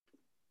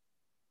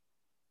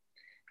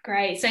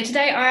Great. So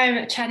today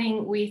I'm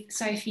chatting with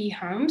Sophie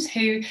Holmes,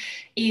 who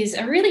is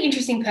a really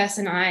interesting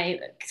person I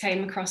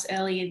came across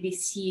earlier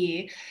this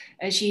year.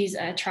 She's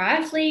a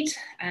triathlete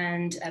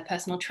and a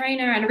personal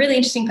trainer and a really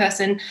interesting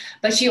person,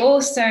 but she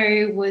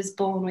also was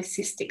born with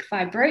cystic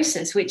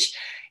fibrosis, which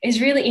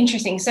is really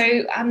interesting. So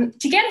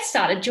to get us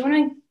started, do you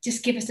want to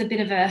just give us a bit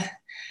of a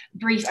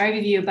brief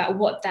overview about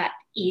what that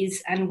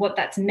is and what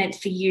that's meant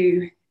for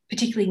you,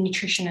 particularly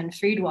nutrition and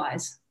food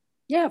wise?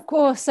 Yeah, of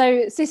course.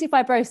 So cystic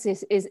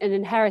fibrosis is an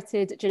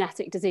inherited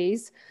genetic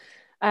disease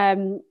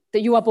that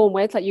you are born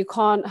with. Like you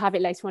can't have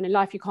it later on in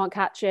life. You can't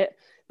catch it.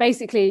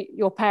 Basically,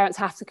 your parents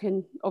have to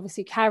can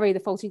obviously carry the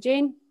faulty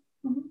gene.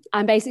 Mm-hmm.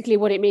 And basically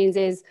what it means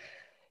is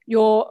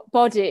your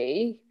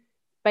body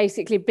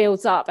basically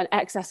builds up an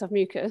excess of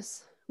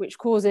mucus, which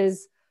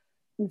causes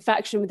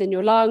infection within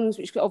your lungs,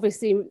 which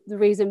obviously the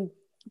reason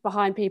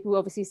behind people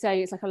obviously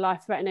saying it's like a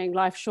life-threatening,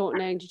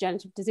 life-shortening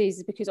degenerative disease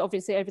is because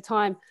obviously over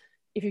time,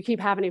 if you keep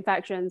having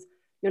infections,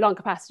 your lung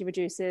capacity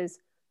reduces,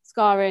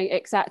 scarring,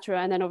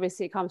 etc. And then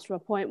obviously it comes to a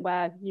point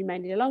where you may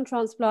need a lung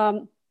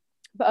transplant.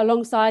 But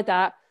alongside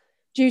that,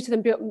 due to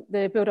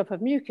the buildup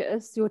of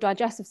mucus, your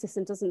digestive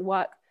system doesn't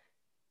work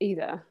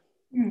either,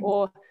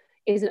 or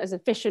isn't as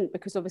efficient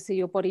because obviously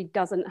your body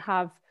doesn't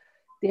have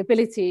the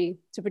ability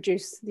to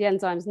produce the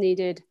enzymes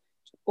needed,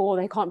 or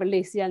they can't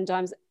release the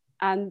enzymes.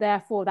 And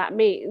therefore that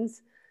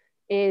means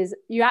is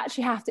you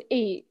actually have to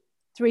eat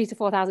 3,000 to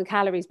 4,000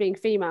 calories being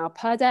female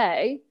per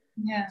day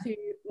to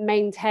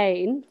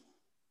maintain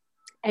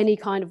any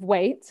kind of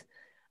weight.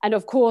 And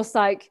of course,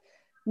 like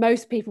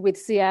most people with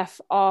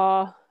CF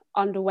are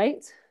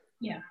underweight,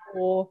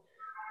 or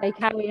they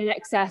carry an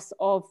excess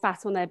of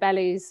fat on their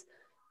bellies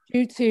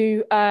due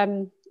to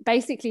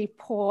basically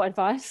poor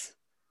advice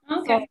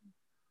from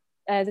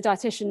the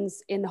dietitians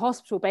in the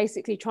hospital,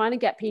 basically trying to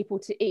get people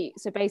to eat.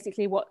 So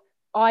basically what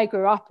I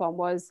grew up on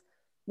was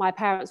my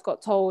parents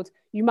got told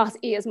you must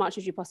eat as much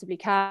as you possibly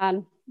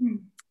can,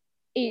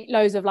 eat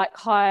loads of like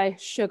high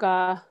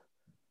sugar,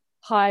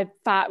 high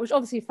fat, which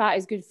obviously fat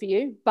is good for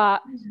you,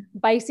 but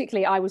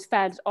basically I was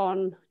fed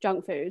on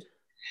junk food.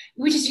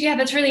 Which is, yeah,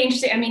 that's really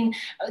interesting. I mean,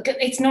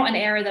 it's not an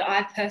area that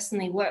I've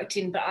personally worked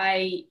in, but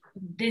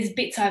there's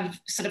bits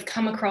I've sort of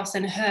come across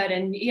and heard.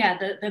 And yeah,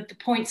 the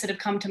points that have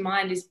come to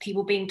mind is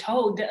people being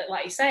told that,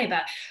 like you say,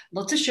 about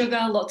lots of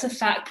sugar, lots of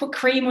fat, put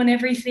cream on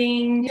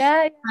everything.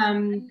 Yeah.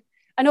 Um,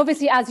 And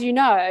obviously, as you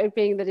know,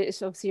 being that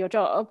it's obviously your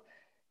job,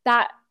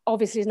 that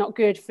obviously is not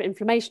good for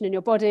inflammation in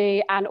your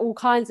body and all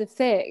kinds of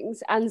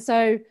things. And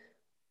so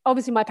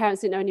obviously my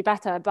parents didn't know any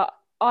better, but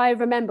I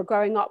remember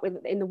growing up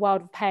in the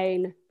world of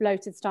pain,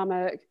 bloated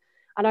stomach.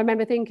 And I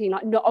remember thinking,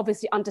 like, not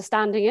obviously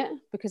understanding it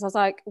because I was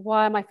like,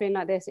 why am I feeling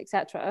like this,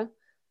 etc.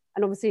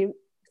 And obviously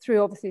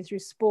through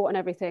sport and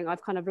everything,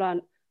 I've kind of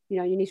learned,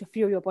 you need to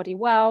fuel your body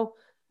well.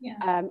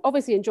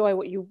 Obviously enjoy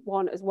what you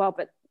want as well.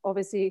 But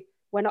obviously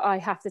when I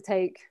have to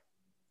take,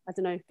 I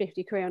don't know,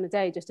 50 on a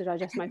day just to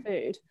digest my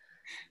food,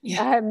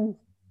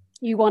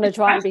 you want to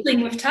try and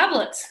be with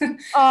tablets.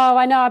 Oh,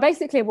 I know. I'm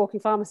basically a walking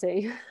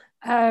pharmacy.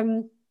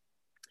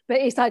 But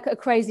it's like a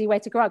crazy way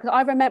to grow up. Because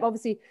I remember,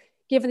 obviously,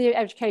 given the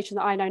education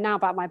that I know now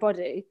about my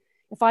body,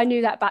 if I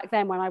knew that back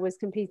then when I was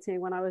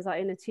competing, when I was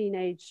like in a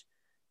teenage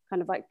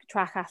kind of like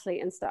track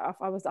athlete and stuff,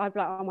 I'd be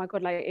like, oh my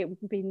God, like it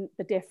would be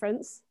the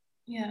difference.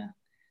 Yeah.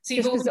 So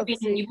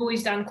you've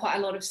always done quite a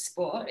lot of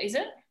sport, is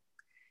it?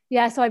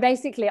 Yeah. So I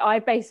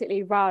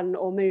basically run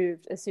or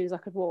moved as soon as I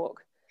could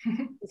walk.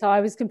 So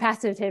I was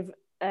competitive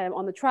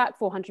on the track,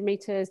 400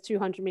 meters,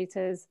 200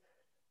 meters.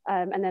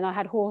 And then I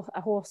had a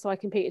horse, so I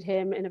competed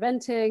him in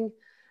eventing.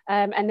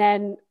 And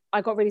then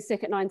I got really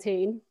sick at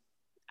 19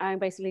 and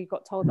basically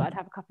got told that I'd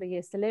have a couple of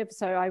years to live.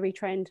 So I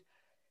retrained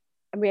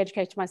and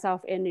re-educated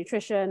myself in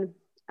nutrition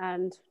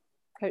and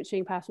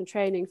coaching, personal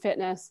training,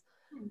 fitness.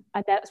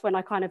 And that's when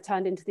I kind of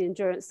turned into the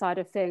endurance side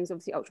of things,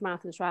 obviously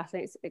ultramarathons,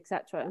 triathletes,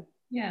 etc.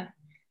 Yeah.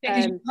 Yeah,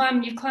 because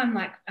you've climbed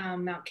like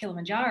Mount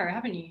Kilimanjaro,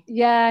 haven't you?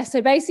 Yeah.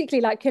 So basically,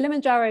 like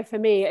Kilimanjaro for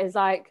me is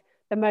like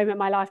the moment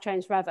my life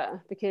changed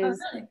forever because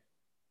really?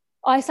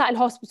 I sat in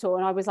hospital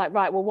and I was like,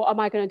 right, well, what am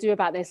I going to do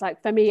about this? Like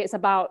for me, it's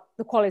about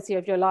the quality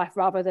of your life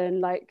rather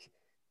than like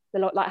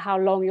how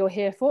long you're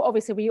here for.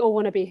 Obviously, we all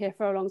want to be here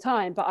for a long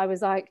time, but I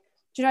was like,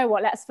 do you know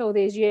what? Let's fill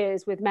these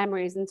years with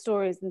memories and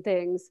stories and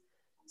things,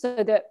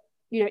 so that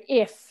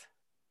if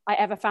I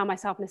ever found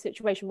myself in a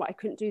situation where I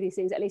couldn't do these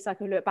things, at least I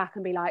could look back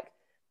and be like,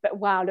 but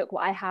wow, look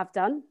what I have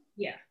done.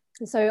 Yeah.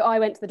 And so I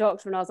went to the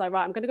doctor and I was like,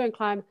 right, I'm going to go and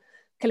climb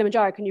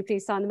Kilimanjaro. Can you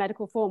please sign the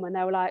medical form? And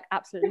they were like,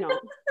 absolutely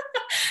not.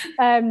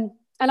 And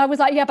I was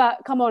like, yeah,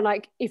 but come on,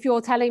 like if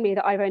you're telling me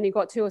that I've only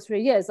got 2 or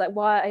 3 years, like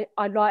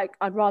I'd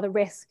rather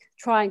risk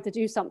trying to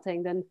do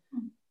something than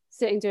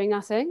sitting doing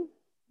nothing.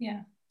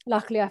 Yeah.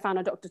 Luckily, I found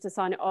a doctor to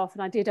sign it off,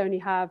 and I did only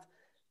have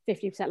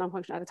 50% lung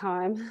function at the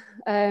time.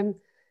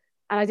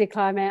 And I did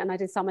climb it, and I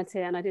did summit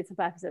it, and I did some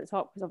burpees at the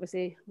top because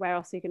obviously, where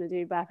else are you going to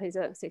do burpees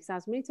at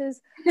 6,000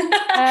 meters?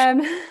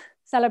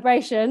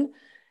 Celebration.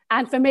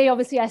 And for me,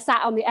 obviously, I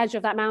sat on the edge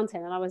of that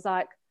mountain, and I was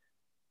like,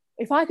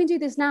 if I can do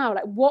this now,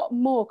 like what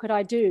more could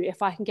I do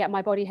if I can get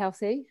my body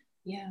healthy?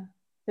 Yeah.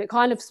 So it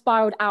kind of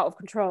spiraled out of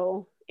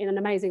control in an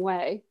amazing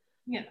way.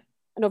 Yeah.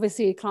 And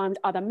obviously climbed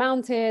other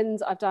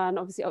mountains. I've done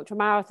obviously ultra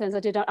marathons. I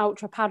did an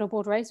ultra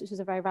paddleboard race, which is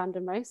a very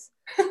random race.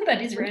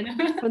 That is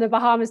random. From the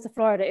Bahamas to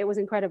Florida. It was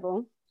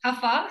incredible. How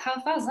far? How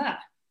far is that?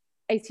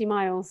 80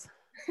 miles.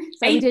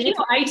 So 80 we did it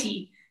or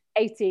 80?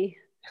 80.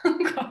 Oh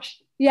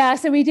gosh. Yeah,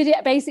 so we did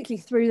it basically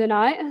through the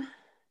night.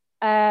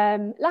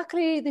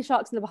 Luckily, the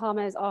sharks in the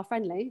Bahamas are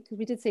friendly because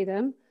we did see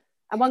them.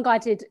 And one guy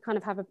did kind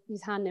of have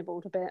his hand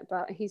nibbled a bit,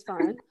 but he's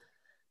fine.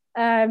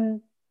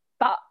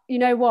 But you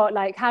know what,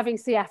 like having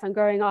CF and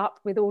growing up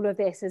with all of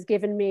this has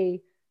given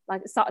me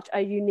like such a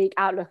unique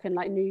outlook and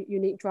like new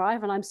unique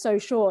drive. And I'm so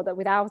sure that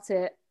without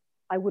it,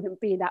 I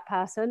wouldn't be that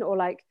person, or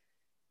like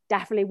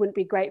definitely wouldn't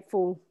be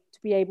grateful to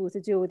be able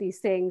to do all these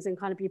things and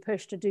kind of be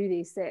pushed to do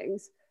these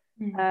things.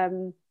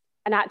 And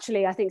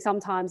actually, I think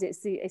sometimes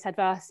it's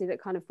adversity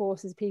that kind of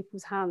forces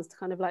people's hands to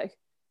kind of like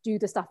do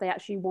the stuff they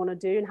actually want to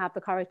do and have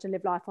the courage to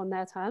live life on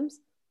their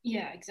terms.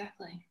 Yeah,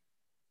 exactly.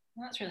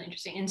 Well, that's really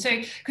interesting. And so,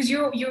 because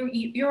you're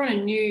on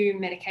a new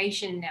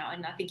medication now,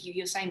 and I think you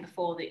were saying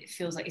before that it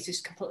feels like it's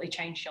just completely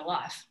changed your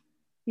life.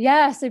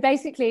 Yeah. So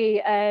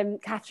basically,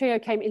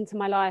 Kaftrio came into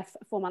my life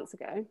 4 months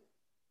ago,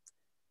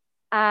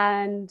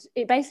 and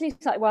it basically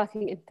started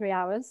working in 3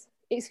 hours.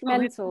 It's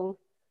mental.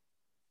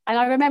 And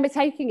I remember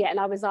taking it, and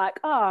I was like,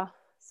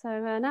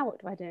 so now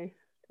what do I do?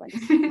 Do I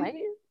just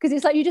wait? Because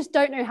it's like you just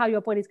don't know how your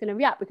body's going to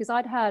react. Because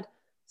I'd heard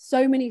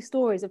so many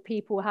stories of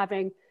people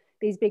having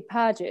these big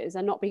purges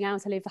and not being able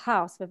to leave the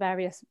house for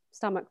various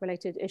stomach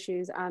related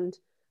issues and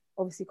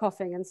obviously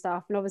coughing and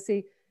stuff. And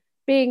obviously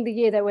being the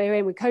year that we're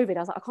in with COVID, I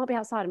was like, I can't be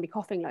outside and be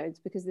coughing loads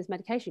because of this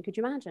medication. Could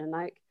you imagine?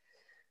 Like,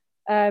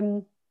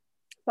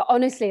 but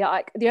honestly,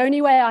 like the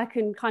only way I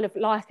can kind of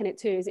liken it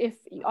to is if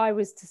I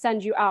was to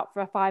send you out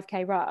for a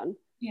 5K run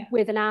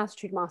with an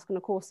altitude mask and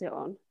a corset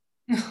on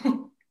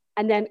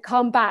and then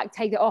come back,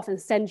 take it off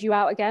and send you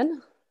out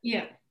again.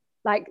 Yeah.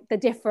 Like the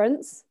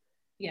difference.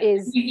 Yeah.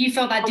 Is you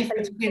felt that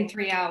difference within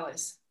 3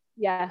 hours.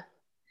 Yeah.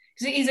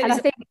 Is it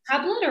a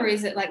tablet or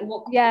is it like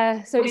what?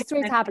 Yeah, so it's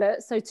 3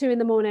 tablets. So 2 in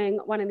the morning,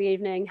 1 in the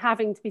evening,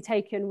 having to be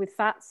taken with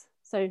fats,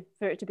 so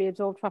for it to be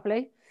absorbed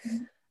properly.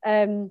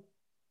 But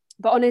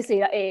honestly,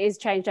 it has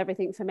changed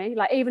everything for me.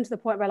 Like even to the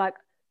point where like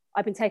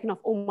I've been taking off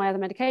all my other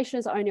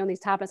medications, only on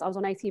these tablets. I was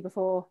on 80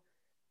 before.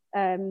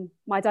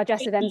 My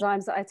digestive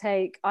enzymes that I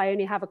take, I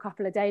only have a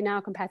couple a day now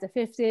compared to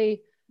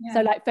 50. Yeah.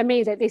 So like for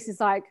me, that this is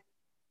like,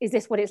 is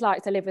this what it's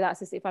like to live without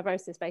cystic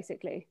fibrosis,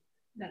 basically?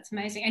 That's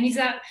amazing. And is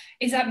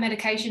that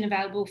medication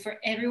available for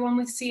everyone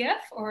with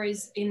CF, or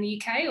is in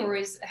the UK, or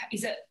is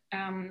it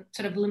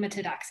sort of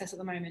limited access at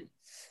the moment?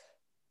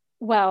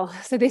 Well,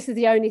 so this is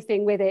the only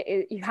thing with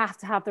it. You have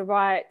to have the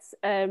right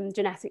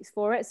genetics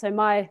for it. So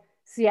my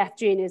CF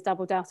gene is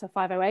double delta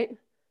 508,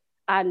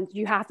 and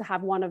you have to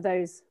have one of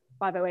those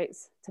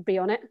 508s to be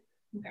on it.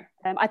 Okay.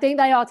 I think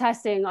they are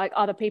testing like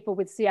other people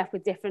with CF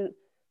with different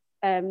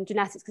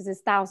genetics because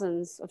there's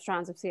thousands of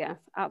strands of CF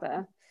out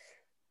there.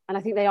 And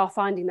I think they are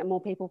finding that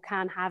more people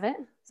can have it.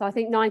 So I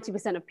think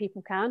 90% of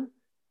people can,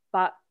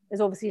 but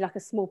there's obviously like a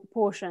small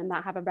proportion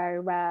that have a very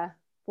rare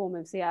form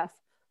of CF.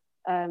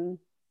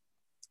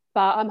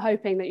 But I'm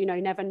hoping that, you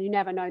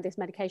never know, this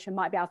medication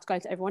might be able to go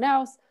to everyone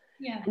else.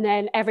 Yeah. And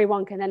then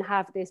everyone can then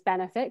have this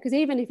benefit. Because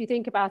even if you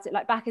think about it,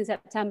 like back in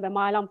September,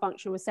 my lung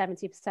function was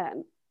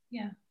 70%.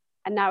 Yeah.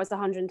 And now it's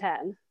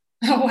 110.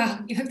 Oh, wow.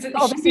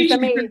 Obviously for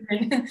me,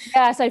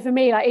 yeah. So for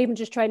me, like even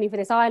just training for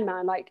this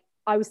Ironman, like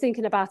I was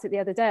thinking about it the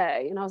other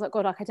day and I was like,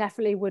 God, like I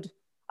definitely would.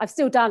 I've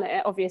still done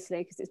it, obviously,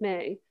 because it's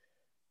me.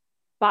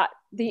 But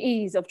the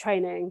ease of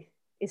training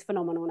is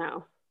phenomenal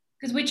now.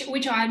 Because which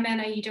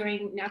Ironman are you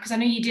doing now? Because I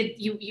know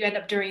you end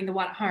up doing the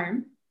one at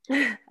home.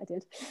 I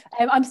did.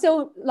 I'm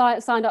still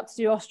like signed up to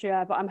do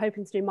Austria, but I'm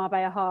hoping to do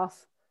Marbella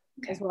half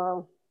as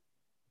well.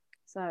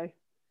 So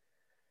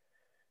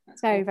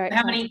that's very, cool.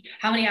 Very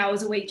how many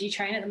hours a week do you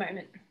train at the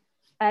moment?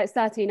 It's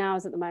 13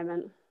 hours at the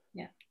moment.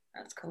 Yeah,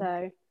 that's cool.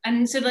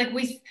 So like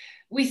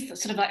with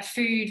sort of like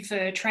food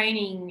for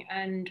training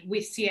and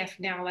with CF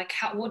now, like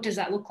what does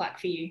that look like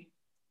for you?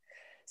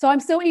 So I'm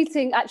still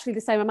eating actually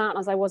the same amount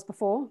as I was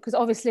before, because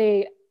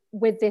obviously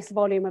with this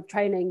volume of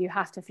training, you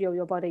have to fuel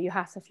your body, you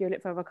have to fuel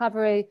it for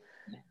recovery.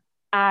 Yeah.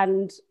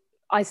 And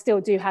I still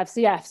do have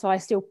CF. So I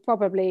still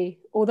probably,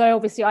 although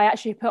obviously I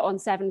actually put on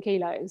 7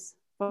 kilos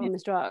from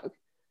this drug,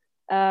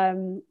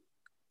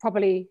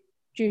 probably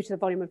due to the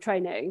volume of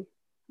training,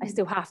 I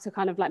still have to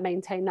kind of like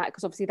maintain that,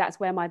 because obviously that's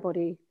where my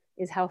body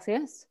is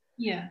healthiest.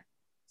 Yeah.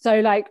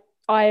 So like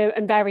I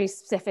am very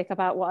specific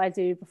about what I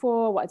do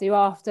before, what I do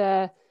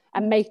after,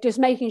 and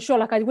making sure,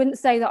 like I wouldn't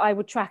say that I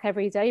would track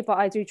every day, but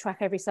I do track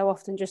every so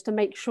often just to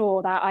make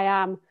sure that I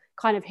am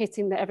kind of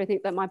hitting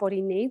everything that my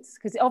body needs.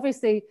 Because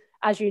obviously,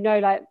 as you know,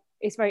 like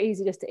it's very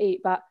easy just to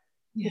eat, but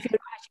if you're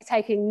actually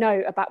taking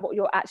note about what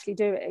you're actually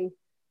doing,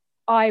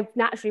 I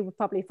naturally would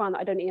probably find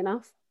that I don't eat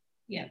enough.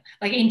 Yeah,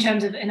 like in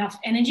terms of enough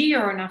energy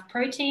or enough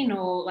protein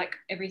or like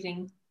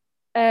everything?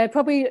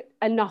 Probably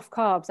enough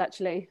carbs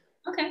actually.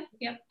 Okay,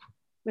 yeah.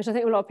 Which I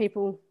think a lot of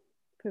people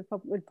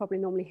would probably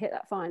normally hit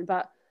that fine,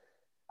 but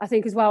I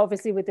think as well,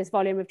 obviously with this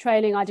volume of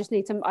training,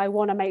 I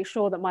want to make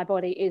sure that my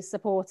body is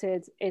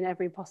supported in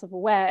every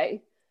possible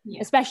way,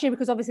 especially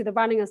because obviously the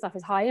running and stuff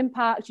is high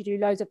impact. You do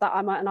loads of that.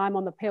 I'm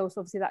on the pill,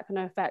 so obviously that can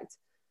affect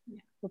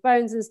the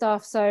bones and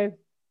stuff. So,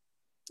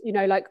 you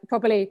know, like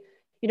probably,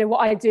 you know, what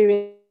I do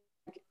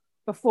is,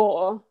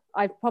 before,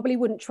 I probably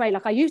wouldn't train.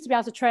 Like I used to be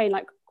able to train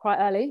like quite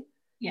early,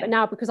 but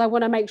now because I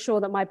want to make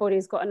sure that my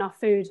body's got enough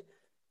food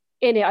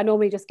in it, I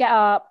normally just get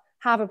up,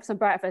 have some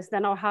breakfast,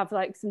 then I'll have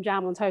like some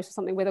jam on toast or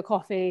something with a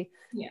coffee.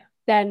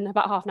 Then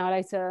about half an hour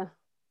later,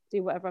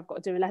 do whatever I've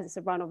got to do, unless it's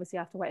a run. Obviously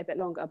I have to wait a bit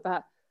longer,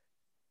 but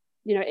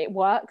you know, it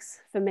works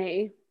for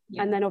me.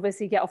 And then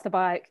obviously get off the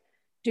bike,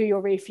 do your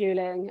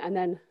refueling, and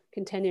then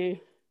continue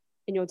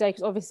in your day,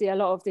 because obviously a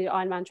lot of the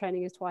Ironman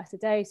training is twice a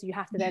day, so you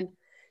have to then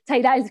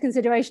take that into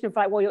consideration of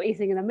like what you're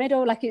eating in the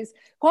middle. Like it's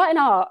quite an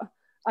art,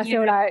 I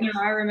feel like.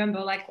 I remember,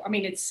 like, I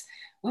mean, it's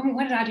when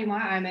did I do my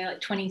Ironman?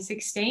 Like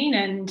 2016,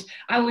 and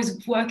I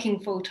was working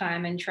full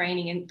time and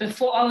training, and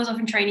before I was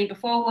often training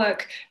before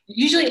work,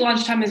 usually at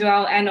lunchtime as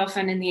well, and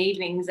often in the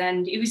evenings,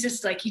 and it was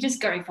just like you're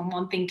just going from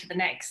one thing to the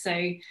next.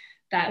 So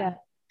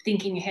that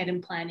thinking ahead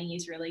and planning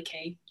is really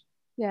key.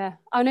 Yeah,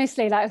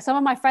 honestly, like some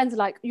of my friends are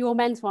like, "You're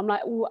mental." I'm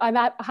like, well,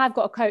 I have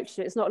got a coach,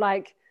 so it's not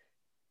like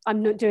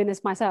I'm not doing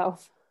this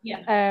myself.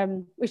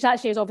 Which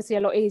actually is obviously a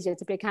lot easier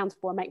to be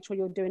accountable and make sure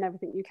you're doing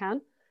everything you can.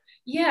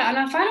 And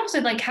I find also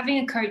like having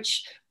a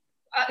coach,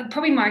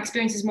 probably my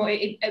experience is more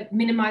it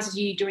minimizes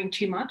you doing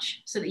too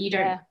much so that you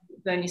don't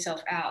burn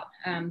yourself out.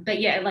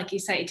 But like you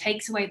say, it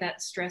takes away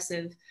that stress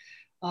of,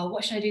 oh,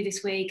 what should I do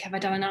this week? Have I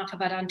done enough?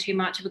 Have I done too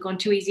much? Have I gone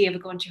too easy? Have I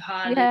gone too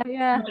hard?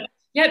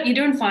 Yep, you're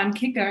doing fine,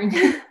 keep going.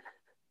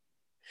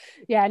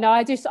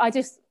 I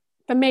just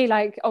for me,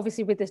 like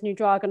obviously with this new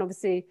drug and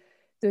obviously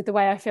the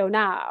way I feel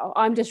now,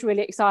 I'm just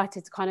really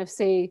excited to kind of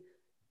see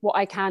what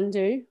I can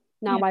do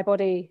now. My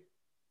body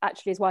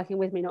actually is working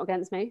with me, not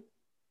against me.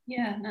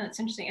 No, that's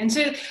interesting. And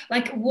so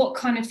like what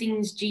kind of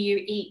things do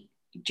you eat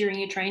during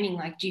your training?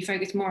 Like do you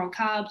focus more on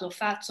carbs or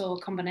fats or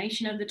a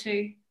combination of the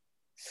two?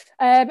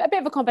 A bit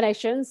of a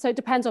combination. So it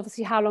depends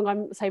obviously how long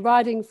I'm say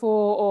riding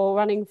for or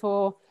running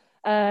for,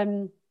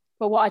 but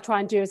what I try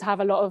and do is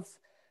have a lot of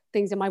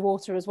things in my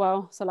water as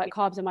well, so like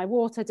carbs in my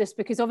water, just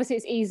because obviously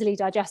it's easily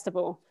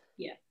digestible.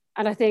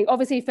 And I think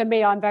obviously for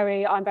me, I'm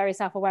very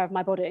self-aware of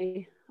my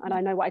body, and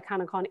I know what I can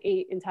and can't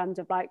eat in terms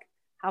of like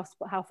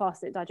how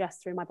fast it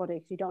digests through my body,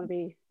 because you don't want to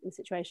be in a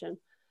situation.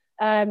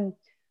 But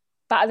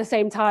at the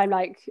same time,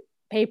 like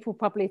people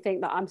probably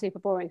think that I'm super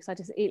boring because I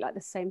just eat like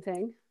the same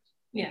thing.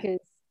 Because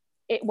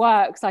it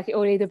works. Like it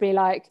will either be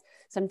like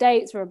some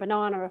dates or a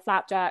banana or a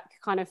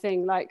flapjack kind of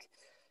thing, like,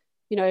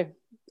 you know,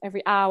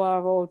 every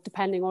hour or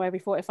every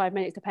 45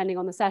 minutes, depending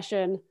on the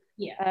session.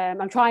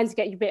 I'm trying to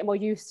get you a bit more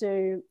used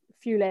to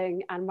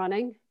fueling and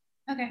running.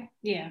 I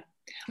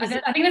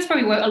think that's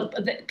probably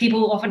what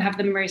people often have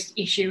the most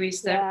issue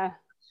is that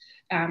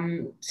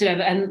sort of,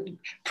 and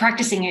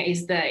practicing it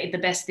is the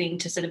best thing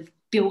to sort of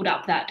build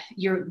up that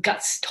your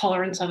gut's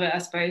tolerance of it, I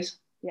suppose.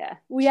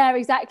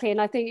 Exactly.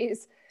 And I think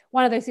it's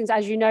one of those things,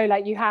 as you know,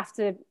 like you have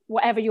to,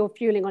 whatever you're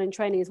fueling on in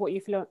training is what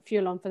you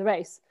fuel on for the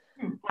race.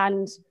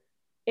 And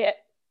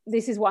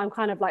this is what I'm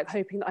kind of like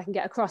hoping that I can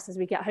get across as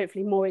we get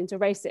hopefully more into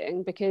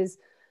racing, because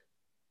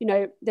you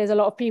know there's a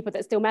lot of people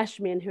that still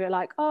message me and who are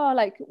like, oh,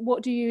 like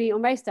what do you eat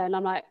on race day? And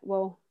I'm like,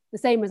 well, the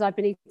same as I've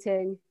been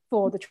eating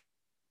for the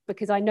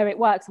because I know it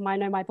works and I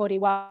know my body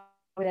well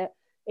with it,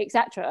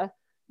 etc.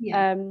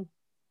 And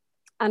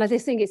I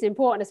just think it's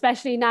important,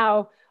 especially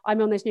now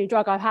I'm on this new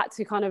drug. I've had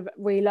to kind of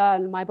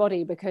relearn my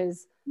body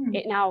because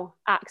it now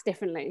acts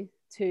differently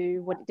to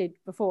what it did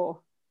before.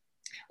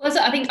 Well,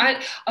 so I think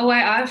a way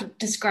I've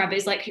described it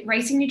is like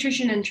racing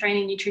nutrition and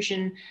training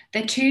nutrition,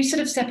 they're two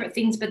sort of separate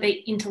things, but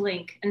they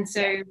interlink. And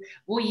so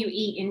what you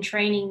eat in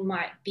training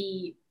might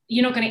be,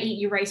 you're not going to eat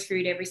your race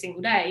food every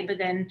single day, but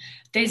then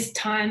there's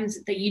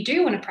times that you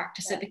do want to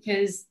practice it,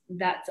 because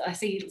I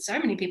see so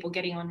many people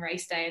getting on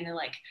race day and they're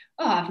like,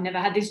 oh, I've never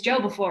had this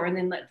gel before. And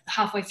then like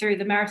halfway through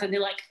the marathon,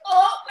 they're like,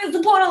 oh, where's the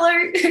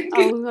Portaloo?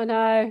 Oh, I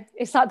know.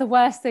 It's like the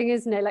worst thing,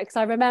 isn't it? Like, because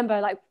I remember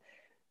like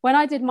when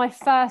I did my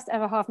first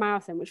ever half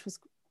marathon, which was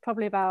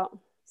probably about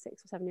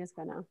 6 or 7 years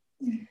ago now.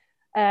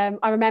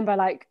 I remember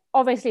like,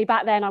 obviously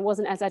back then I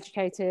wasn't as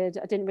educated.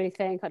 I didn't really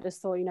think, I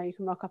just thought, you know, you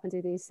can rock up and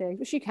do these things,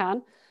 which you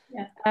can.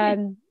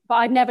 But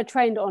I'd never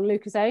trained on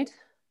Lucozade.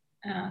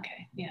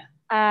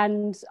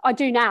 And I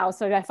do now.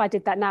 So if I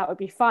did that now, it would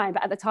be fine.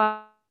 But at the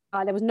time,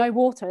 there was no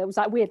water. It was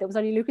like weird. There was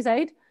only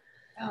Lucozade.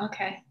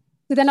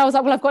 So then I was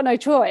like, well, I've got no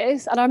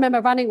choice. And I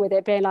remember running with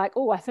it being like,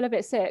 oh, I feel a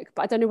bit sick,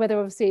 but I don't know whether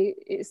obviously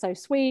it's so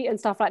sweet and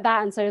stuff like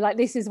that. And so like,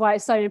 this is why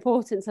it's so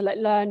important to like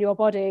learn your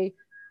body,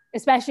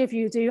 especially if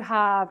you do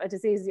have a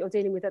disease that you're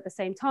dealing with at the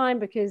same time,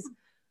 because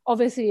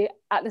obviously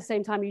at the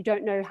same time, you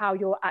don't know how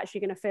you're actually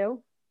going to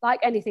feel.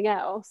 Like anything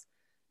else,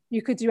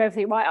 you could do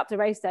everything right up to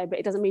race day, but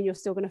it doesn't mean you're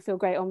still going to feel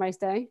great on race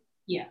day.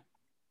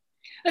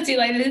 That's it.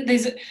 Like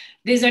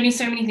there's only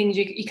so many things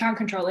you can't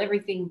control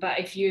everything, but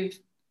if you've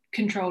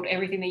controlled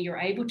everything that you're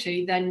able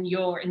to, then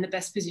you're in the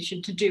best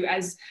position to do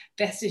as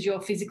best as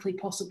you're physically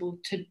possible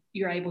to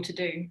you're able to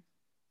do.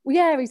 Well,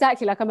 yeah,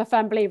 exactly. Like I'm a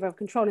firm believer of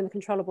controlling the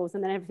controllables,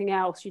 and then everything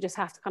else you just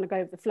have to kind of go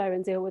with the flow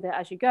and deal with it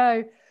as you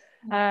go.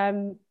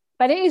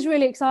 But it is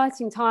really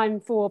exciting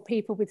time for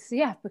people with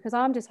CF, because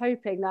I'm just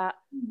hoping that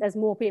there's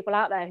more people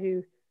out there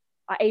who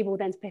are able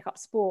then to pick up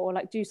sport or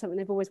like do something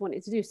they've always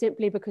wanted to do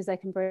simply because they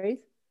can breathe.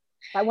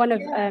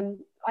 Like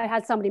I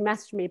had somebody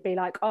message me, be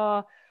like,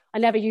 oh, I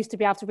never used to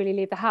be able to really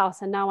leave the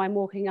house, and now I'm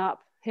walking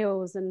up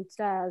hills and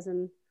stairs,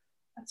 and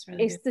that's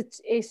really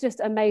it's just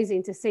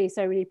amazing to see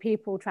so many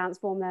people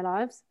transform their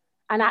lives.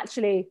 And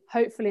actually,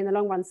 hopefully in the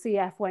long run,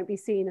 CF won't be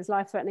seen as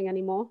life-threatening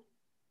anymore.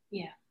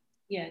 Yeah,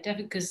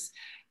 definitely, because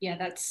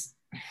that's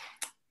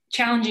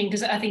challenging,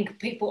 because I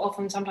think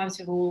sometimes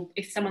people will,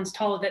 if someone's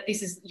told that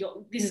this is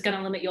going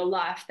to limit your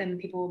life, then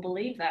people will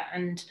believe that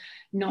and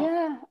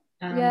not.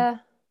 Yeah.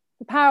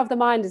 The power of the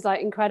mind is like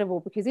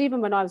incredible, because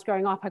even when I was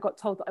growing up, I got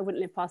told that I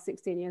wouldn't live past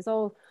 16 years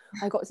old.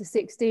 I got to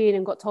 16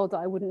 and got told that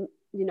I wouldn't,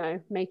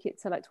 make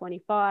it to like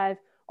 25.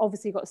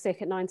 Obviously got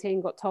sick at 19,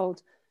 got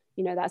told,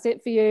 that's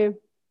it for you.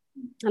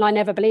 And I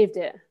never believed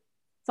it.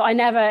 So I've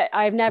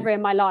never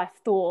in my life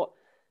thought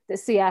that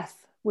CF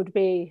would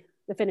be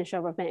the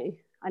finisher of me.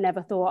 I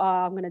never thought,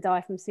 oh, I'm going to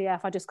die from CF.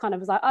 I just kind of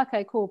was like,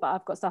 okay, cool, but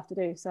I've got stuff to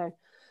do. So, I'm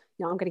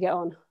going to get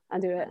on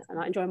and do it and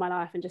I enjoy my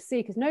life and just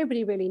see, because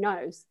nobody really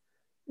knows.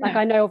 Like,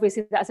 I know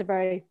obviously that's a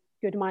very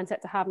good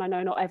mindset to have, and I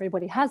know not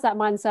everybody has that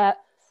mindset.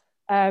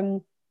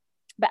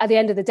 But at the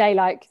end of the day,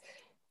 like,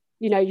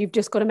 you've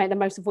just got to make the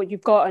most of what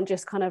you've got and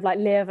just kind of like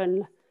live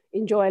and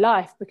enjoy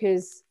life,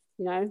 because,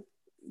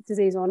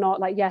 disease or not,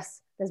 like,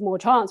 yes, there's more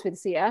chance with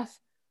CF,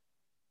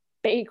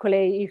 but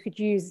equally you could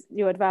use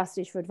your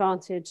adversity for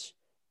advantage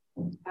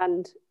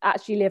and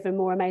actually live a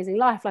more amazing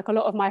life. Like, a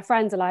lot of my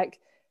friends are like,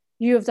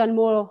 you have done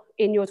more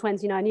in your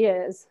 29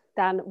 years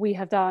than we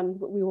have done,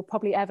 what we will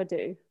probably ever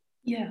do.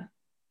 Yeah.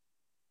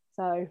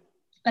 So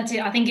that's it.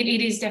 I think it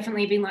is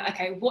definitely being like,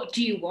 okay, what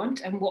do you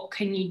want and what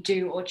can you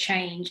do or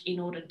change in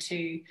order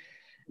to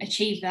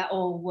achieve that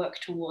or work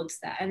towards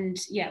that? And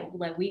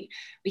like we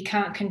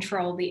can't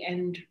control the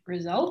end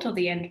result or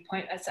the end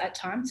point at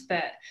times,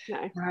 but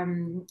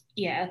no.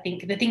 I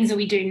think the things that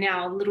we do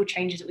now, little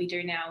changes that we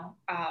do now,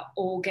 are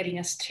all getting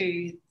us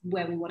to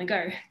where we want to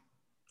go.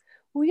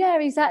 Well, yeah,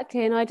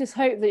 exactly. And I just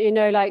hope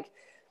that like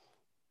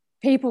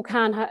people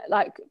can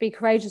like be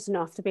courageous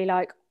enough to be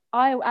like,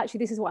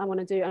 this is what I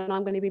want to do, and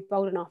I'm going to be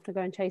bold enough to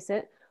go and chase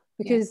it,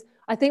 because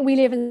I think we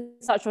live in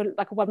such a,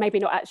 like, well, maybe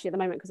not actually at the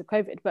moment because of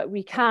COVID, but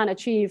we can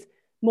achieve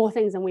more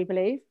things than we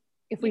believe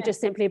if we just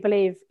simply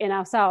believe in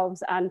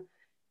ourselves and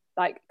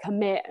like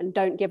commit and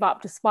don't give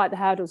up despite the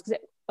hurdles. Because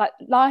like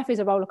life is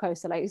a roller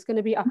coaster, like it's going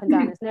to be up and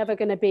down. It's never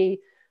going to be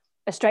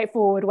a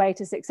straightforward way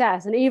to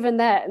success. And even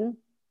then,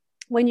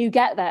 when you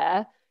get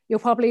there, you'll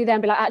probably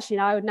then be like, actually,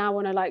 I would now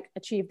want to like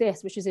achieve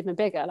this, which is even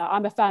bigger. Like,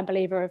 I'm a firm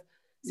believer of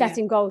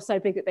setting goals so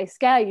big that they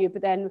scare you,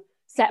 but then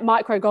set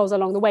micro goals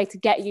along the way to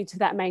get you to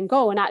that main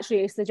goal. And actually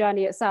it's the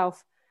journey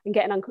itself, and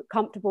getting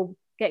comfortable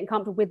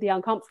with the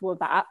uncomfortable of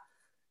that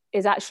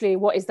is actually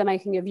what is the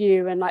making of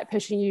you and like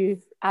pushing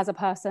you as a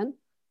person.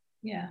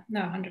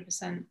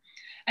 100%.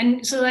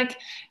 And so like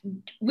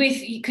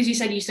because you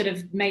said you sort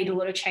of made a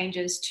lot of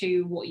changes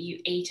to what you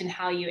eat and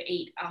how you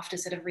eat after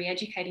sort of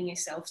re-educating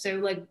yourself, so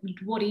like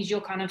what is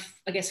your kind of,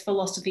 I guess,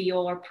 philosophy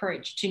or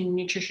approach to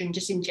nutrition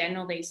just in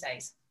general these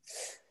days?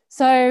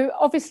 So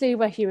obviously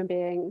we're human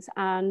beings,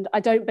 and I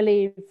don't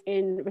believe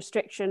in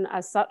restriction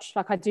as such.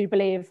 Like, I do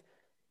believe,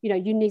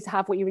 you need to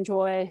have what you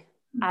enjoy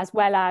as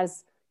well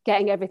as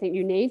getting everything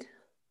you need,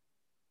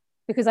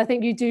 because I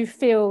think you do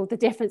feel the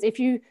difference if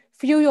you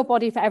fuel your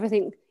body for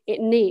everything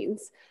it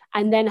needs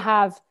and then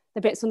have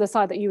the bits on the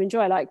side that you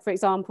enjoy. Like, for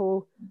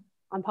example,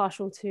 I'm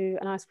partial to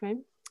an ice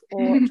cream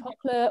or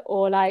chocolate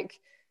or like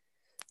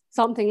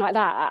something like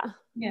that.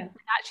 Yeah,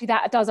 actually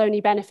that does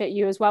only benefit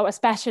you as well,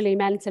 especially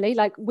mentally.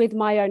 Like with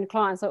my own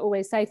clients, I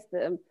always say to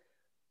them,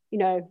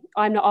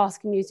 I'm not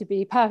asking you to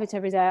be perfect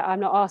every day. I'm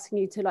not asking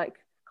you to like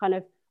kind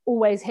of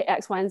always hit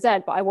X, Y, and Z,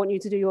 but I want you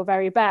to do your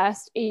very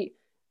best. Eat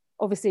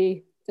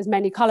obviously as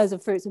many colors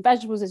of fruits and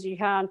vegetables as you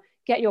can,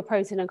 get your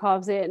protein and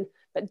carbs in,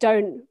 but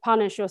don't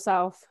punish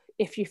yourself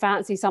if you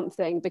fancy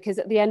something, because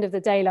at the end of the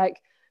day, like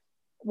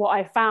what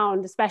I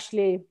found,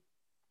 especially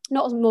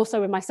not more so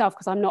with myself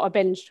because I'm not a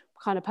binge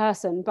kind of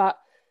person, but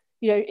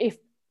if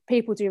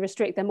people do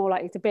restrict, they're more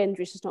likely to binge,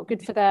 which is not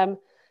good for them.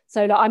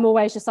 So like, I'm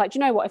always just like,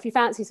 what, if you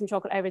fancy some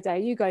chocolate every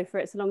day, you go for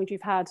it, so long as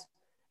you've had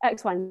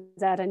X, Y, and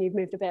Z and you've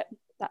moved a bit,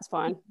 that's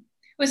fine.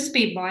 Well, just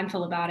be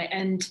mindful about it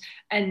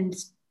and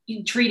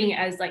treating it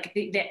as like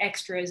they're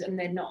extras and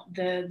they're not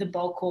the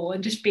bulk, or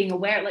and just being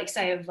aware, like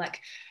say, of like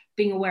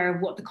being aware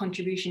of what the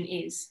contribution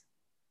is.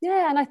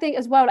 Yeah, and I think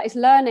as well, like it's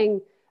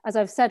learning, as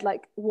I've said,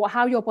 like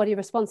how your body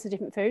responds to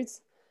different foods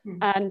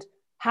and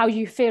how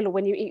you feel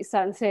when you eat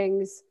certain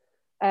things.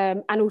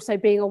 And also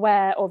being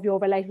aware of your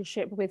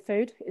relationship with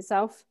food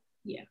itself.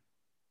 Yeah.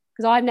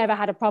 Because I've never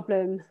had a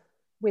problem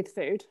with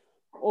food.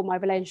 or my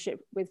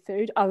relationship with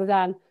food, other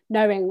than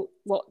knowing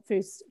what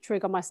foods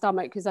trigger my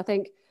stomach. Because I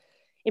think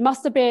it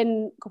must have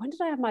been, God, when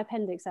did I have my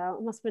appendix out?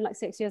 It must have been like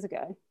 6 years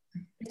ago.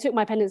 I took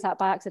my appendix out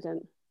by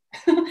accident.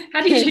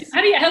 How did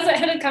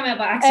it come out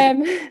by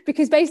accident?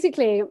 Because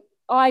basically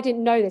I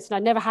didn't know this and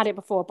I'd never had it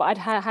before, but I'd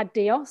had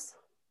DIOS,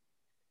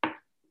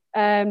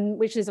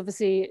 which is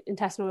obviously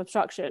intestinal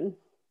obstruction,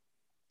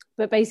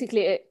 but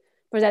basically it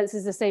presents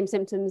as the same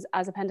symptoms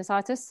as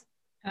appendicitis.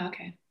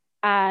 Okay.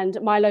 And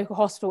my local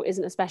hospital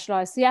isn't a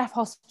specialised CF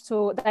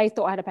hospital. They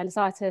thought I had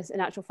appendicitis. In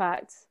actual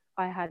fact,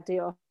 I had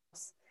DIOS.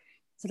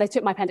 So they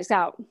took my appendix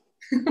out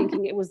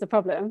thinking it was the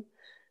problem.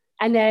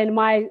 And then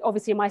my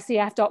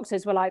CF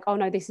doctors were like, oh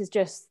no, this is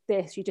just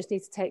this. You just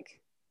need to take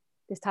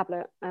this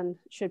tablet and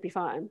it should be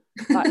fine.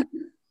 Like,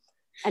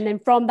 and then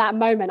from that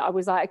moment, I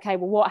was like, okay,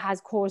 well, what has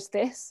caused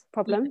this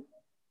problem?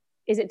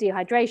 Is it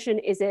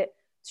dehydration? Is it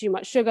too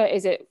much sugar?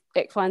 Is it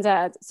X, Y, and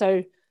Z?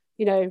 So,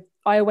 you know,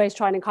 I always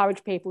try and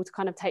encourage people to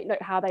kind of take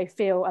note how they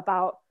feel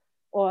about,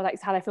 or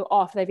like how they feel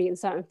after they've eaten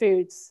certain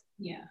foods.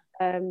 Yeah.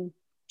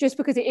 Just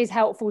because it is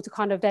helpful to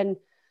kind of then,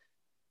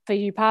 for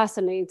you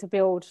personally, to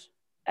build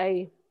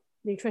a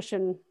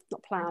nutrition,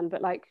 not plan,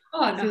 but like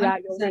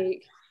throughout your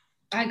week.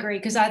 I agree,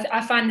 because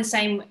I find the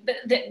same.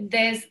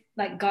 There's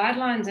like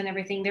guidelines and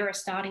everything. They're a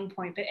starting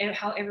point, but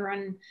how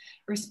everyone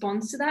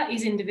responds to that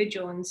is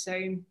individual. And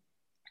so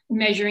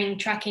measuring,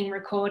 tracking,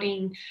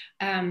 recording,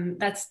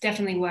 that's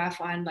definitely where I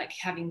find like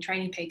having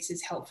Training Peaks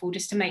is helpful,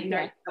 just to make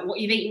note of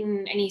what you've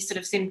eaten, any sort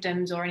of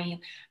symptoms or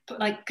any,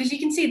 like, because you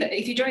can see that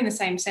if you're doing the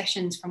same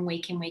sessions from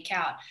week in, week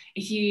out,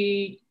 if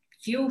you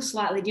feel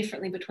slightly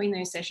differently between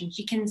those sessions,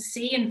 you can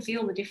see and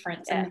feel the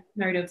difference. And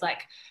note of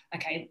like,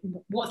 okay,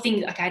 what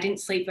things, okay, I didn't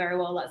sleep very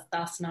well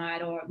last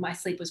night, or my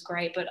sleep was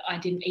great, but I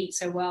didn't eat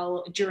so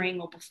well during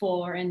or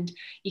before. And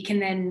you can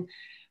then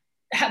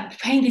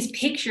paint this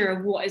picture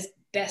of what is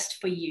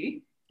best for you.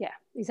 Yeah,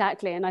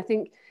 exactly. And I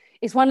think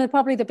it's one of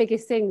probably the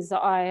biggest things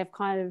that I have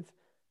kind of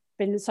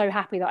been so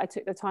happy that I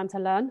took the time to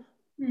learn,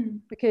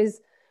 because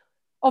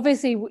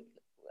obviously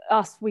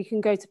we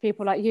can go to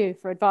people like you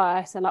for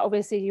advice, and like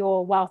obviously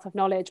your wealth of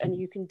knowledge, and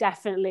you can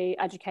definitely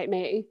educate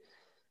me,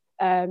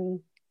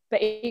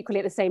 but equally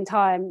at the same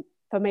time,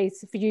 for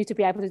you to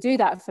be able to do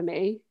that for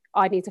me,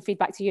 I need to feed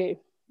back to you.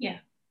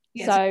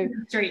 So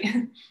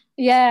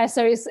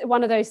so it's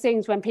one of those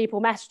things when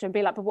people message and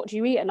be like, but what do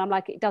you eat? And I'm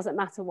like, it doesn't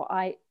matter what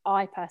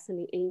I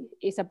personally eat.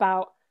 It's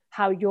about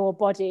how your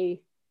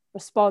body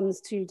responds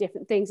to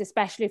different things,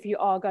 especially if you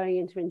are going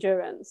into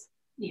endurance.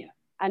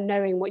 And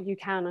knowing what you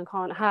can and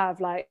can't have,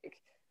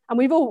 like, and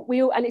we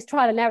all, and it's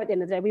trial and error at the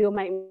end of the day. We all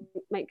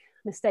make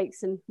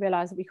mistakes and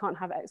realize that we can't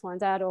have X, Y, and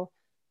Z or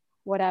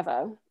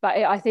whatever. But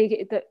I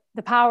think that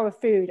the power of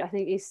food, I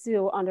think, is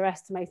still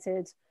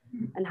underestimated,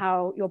 and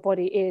how your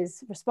body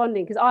is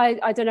responding. Because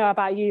I don't know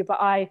about you, but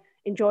I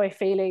enjoy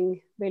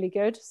feeling really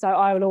good. So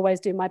I will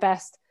always do my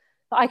best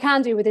that I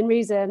can do within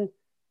reason.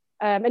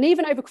 And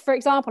even for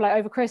example, like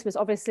over Christmas,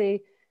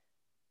 obviously,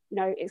 you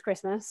know, it's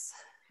Christmas.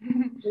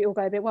 We all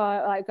go a bit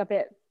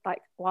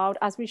wild,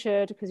 as we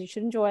should, because you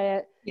should enjoy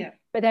it.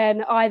 But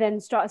then I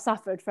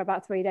suffered for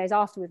about 3 days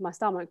after with my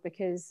stomach,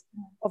 because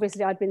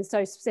obviously I'd been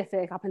so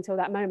specific up until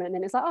that moment, and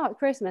then it's like, oh, it's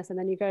Christmas, and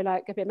then you go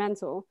like a bit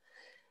mental,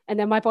 and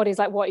then my body's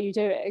like, what are you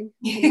doing?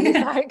 And then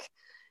it's like,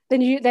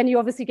 then you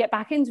obviously get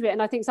back into it.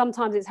 And I think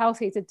sometimes it's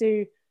healthy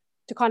to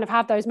kind of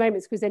have those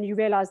moments, because then you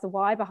realize the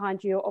why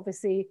behind you,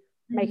 obviously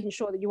making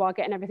sure that you are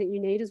getting everything you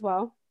need as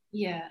well.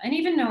 And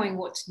even knowing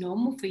what's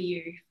normal for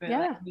you,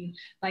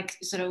 like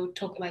sort of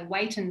talk like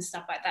weight and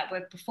stuff like that,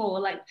 where before,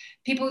 like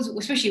people,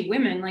 especially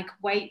women, like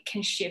weight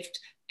can shift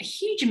a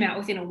huge amount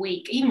within a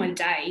week, even a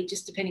day,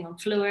 just depending on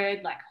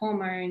fluid, like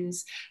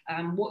hormones,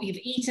 what you've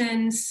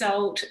eaten,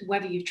 salt,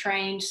 whether you've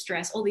trained,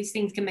 stress, all these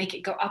things can make it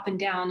go up and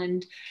down,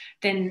 and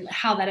then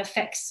how that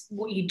affects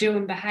what you do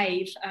and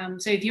behave.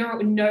 So if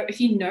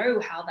you know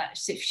how that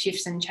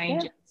shifts and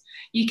changes,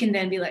 you can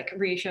then be like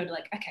reassured,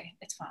 like, okay,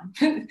 it's fine.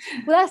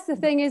 Well, that's the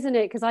thing, isn't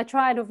it? Because I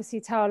try and obviously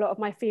tell a lot of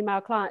my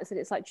female clients that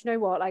it's like, you know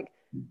what, like,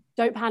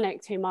 don't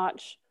panic too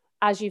much.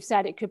 As you've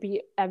said, it could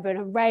be an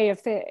array of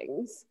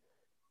things.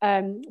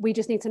 We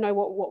just need to know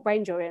what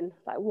range you're in,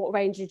 like what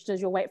range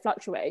does your weight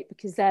fluctuate,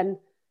 because then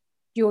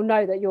you'll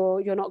know that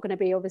you're not going to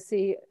be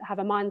obviously have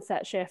a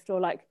mindset shift or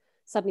like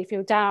suddenly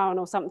feel down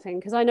or something.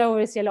 Because I know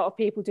obviously a lot of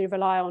people do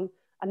rely on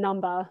a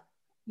number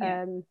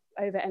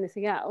over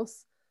anything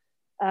else.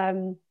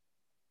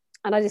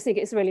 And I just think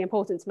it's really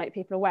important to make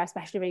people aware,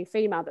 especially being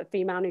female, that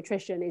female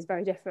nutrition is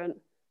very different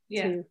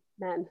to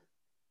men.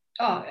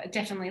 Oh,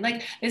 definitely.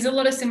 Like there's a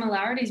lot of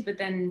similarities, but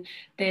then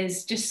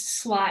there's just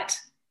slight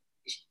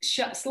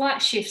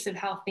shifts of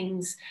how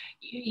things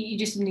you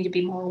just need to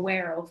be more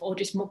aware of, or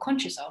just more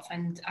conscious of.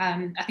 And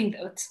I think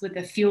that's with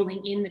the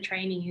fueling in the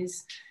training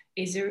is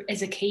is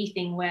a key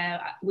thing,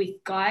 where with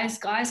guys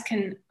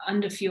can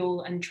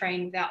underfuel and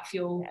train without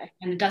fuel,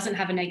 and it doesn't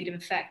have a negative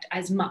effect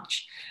as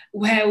much,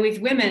 where with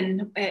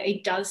women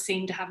it does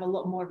seem to have a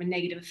lot more of a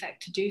negative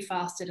effect to do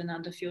fasted and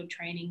underfueled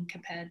training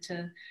compared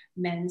to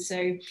men.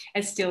 So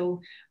it's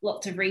still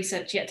lots of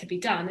research yet to be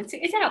done.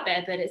 It's out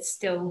there, but it's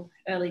still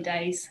early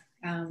days.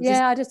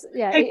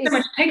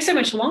 It takes so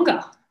much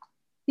longer.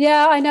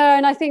 Yeah, I know.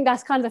 And I think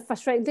that's kind of the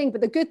frustrating thing.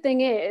 But the good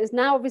thing is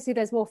now, obviously,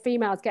 there's more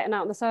females getting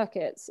out on the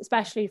circuits,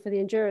 especially for the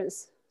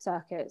endurance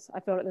circuits. I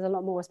feel like there's a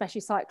lot more,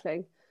 especially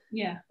cycling.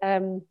 Yeah.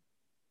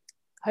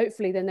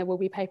 Hopefully, then there will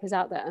be papers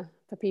out there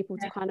for people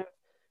to kind of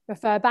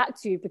refer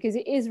back to, because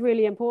it is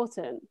really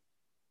important.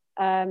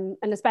 And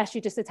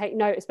especially just to take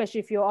note,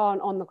 especially if you're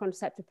on the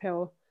contraceptive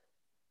pill,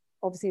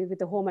 obviously with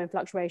the hormone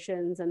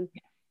fluctuations and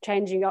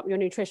changing up your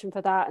nutrition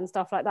for that and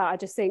stuff like that. I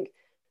just think,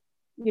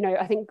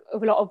 I think a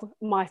lot of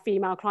my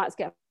female clients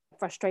get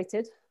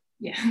frustrated.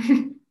 Yeah.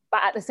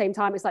 But at the same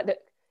time, it's like that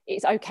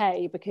it's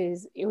okay,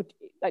 because you're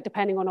like,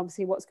 depending on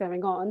obviously what's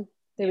going on,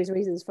 there is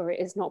reasons for it.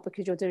 It's not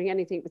because you're doing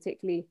anything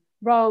particularly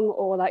wrong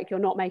or like you're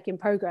not making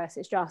progress.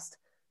 It's just,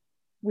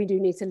 we do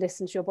need to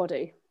listen to your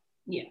body.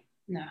 Yeah,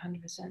 no,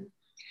 100%.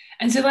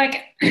 And so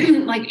like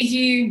if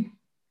you,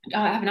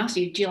 I haven't asked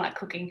you, do you like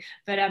cooking?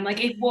 But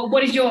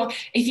what is your,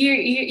 if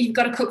you've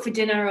got to cook for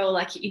dinner, or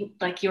like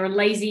you're a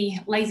lazy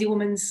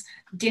woman's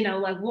dinner,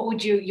 like what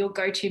would your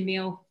go-to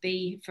meal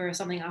be for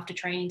something after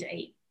training to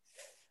eat?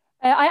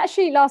 I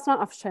actually last night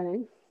after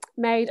training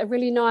made a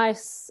really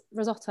nice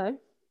risotto.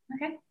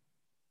 Okay.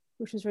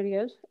 Which was really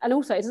good. And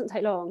also it doesn't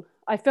take long.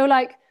 I feel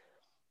like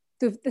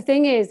the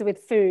thing is with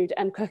food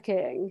and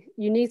cooking,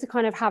 you need to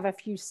kind of have a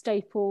few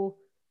staple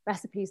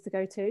recipes to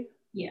go to.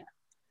 Yeah.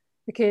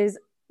 Because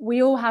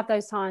we all have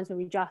those times where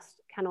we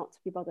just cannot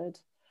be bothered.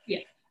 Yeah.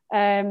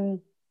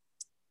 And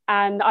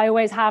I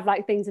always have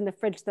like things in the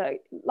fridge that,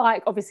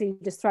 like, obviously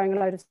just throwing a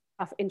load of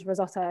stuff into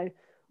risotto,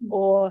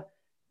 or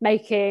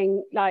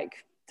throwing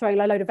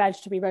a load of veg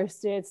to be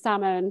roasted,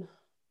 salmon,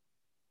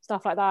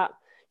 stuff like that.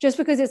 Just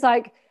because it's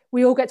like,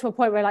 we all get to a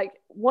point where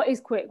like, what is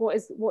quick? What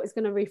is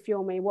going to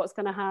refuel me? What's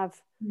going to have,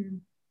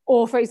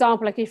 or for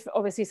example, like if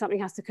obviously something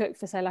has to cook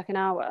for say like an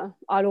hour,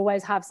 I'll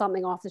always have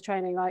something after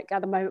training. Like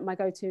at the moment, my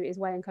go-to is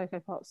whey and Cocoa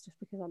Pops, just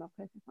because I love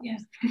Cocoa Pops. Yeah.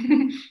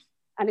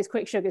 And it's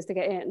quick sugars to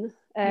get in.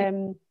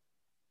 And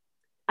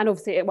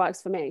obviously it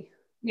works for me.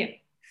 Yeah.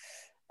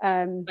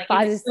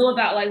 But it's all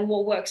about like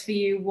what works for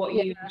you, what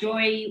you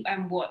enjoy,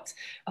 and what's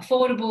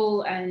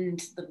affordable,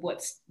 and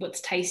what's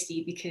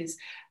tasty. Because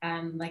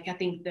I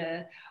think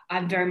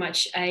I'm very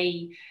much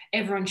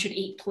everyone should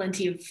eat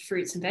plenty of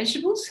fruits and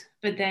vegetables,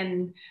 but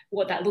then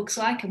what that looks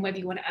like and whether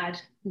you want to add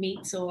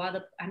meats or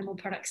other animal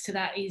products to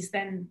that is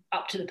then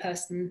up to the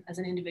person as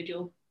an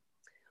individual.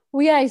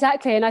 Well, yeah,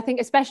 exactly. And I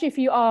think especially if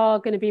you are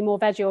going to be more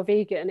veggie or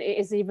vegan, it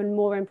is even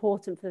more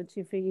important for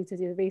you to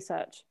do the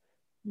research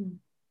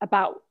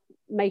about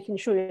making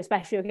sure,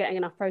 especially you're getting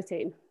enough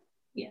protein.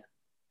 Yeah.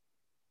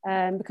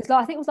 Because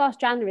I think it was last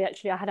January,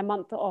 actually, I had a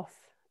month off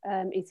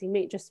eating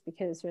meat, just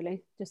because,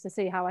 really, just to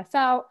see how I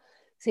felt,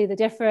 see the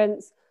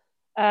difference.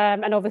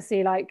 And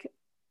obviously, like,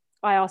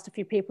 I asked a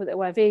few people that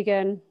were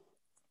vegan,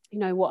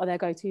 what are their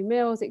go-to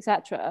meals,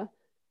 etc.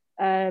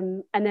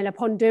 And then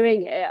upon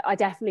doing it, I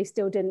definitely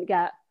still didn't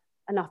get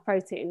enough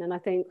protein. And I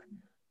think,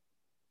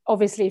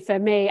 obviously, for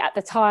me at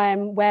the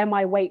time, where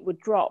my weight would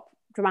drop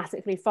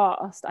dramatically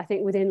fast, I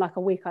think within like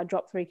a week I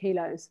dropped 3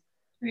 kilos.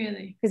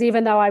 Really? Because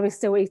even though I was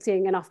still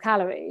eating enough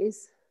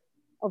calories,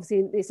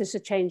 obviously it's just a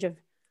change of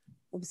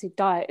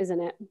diet,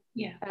 isn't it?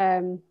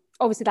 Yeah.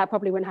 Obviously that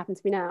probably wouldn't happen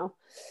to me now,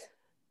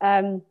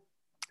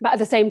 but at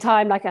the same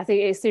time, like, I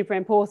think it's super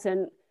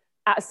important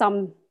at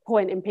some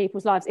point in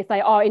people's lives, if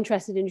they are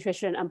interested in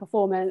nutrition and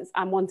performance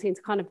and wanting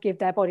to kind of give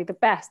their body the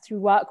best, to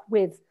work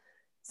with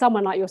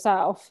someone like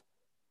yourself,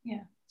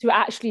 to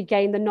actually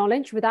gain the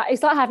knowledge with that.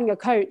 It's like having a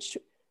coach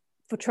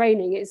for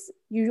training. Is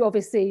you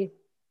obviously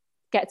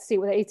get to see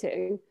what they're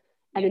eating,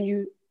 and then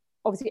you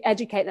obviously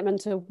educate them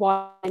into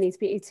why they need to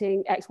be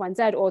eating X, Y, and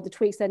Z, or the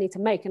tweaks they need to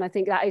make. And I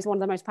think that is one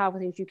of the most powerful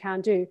things you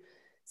can do,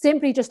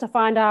 simply just to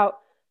find out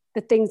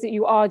the things that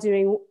you are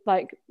doing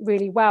like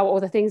really well,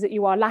 or the things that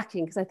you are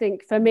lacking. Because I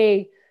think for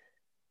me,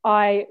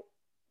 I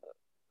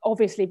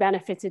obviously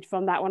benefited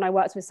from that when I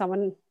worked with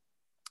someone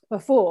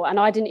before, and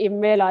I didn't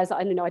even realize that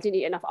I didn't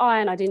eat enough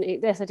iron, I didn't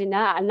eat this, I didn't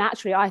that, and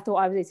naturally I thought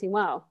I was eating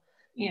well.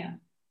 Yeah.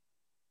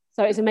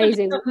 So it's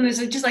amazing. It's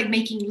just like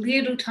making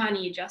little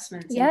tiny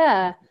adjustments.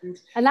 Yeah.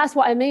 And that's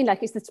what I mean.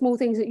 Like, it's the small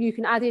things that you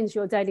can add into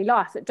your daily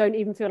life that don't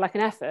even feel like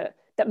an effort,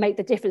 that make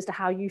the difference to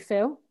how you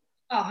feel.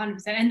 Oh,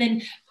 100%. And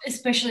then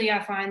especially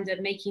I find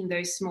that making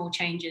those small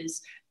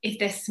changes, if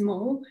they're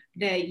small,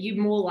 you're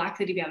more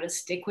likely to be able to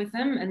stick with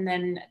them and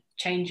then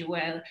change your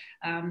way.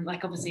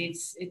 Like obviously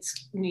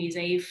it's New Year's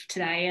Eve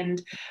today,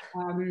 and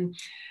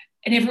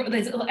everyone,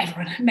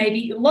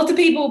 maybe lots of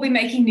people will be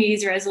making New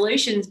Year's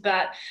resolutions,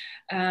 but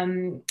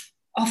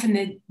often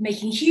they're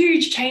making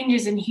huge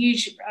changes and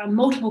huge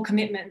multiple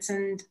commitments,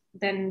 and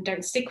then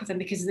don't stick with them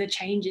because the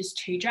change is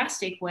too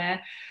drastic, where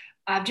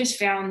I've just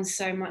found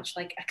so much,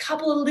 like a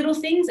couple of little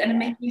things and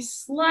maybe a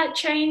slight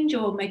change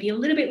or maybe a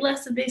little bit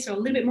less of this or a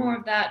little bit more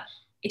of that.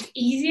 It's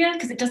easier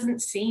because it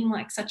doesn't seem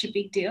like such a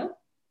big deal.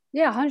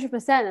 Yeah,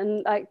 100%.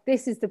 And like,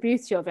 this is the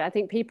beauty of it. I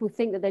think people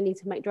think that they need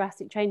to make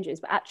drastic changes,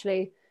 but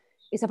actually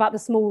it's about the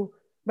small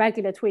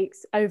regular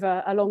tweaks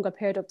over a longer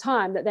period of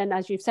time that then,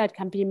 as you've said,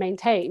 can be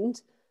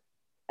maintained.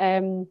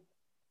 And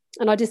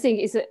I just think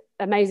it's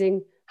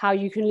amazing how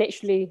you can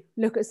literally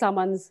look at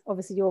someone's,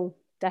 obviously you're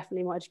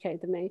definitely more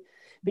educated than me,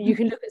 but you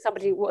can look at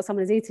somebody, what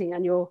someone is eating,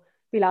 and you'll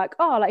be like,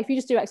 oh, like if you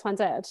just do X, Y, and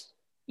Z,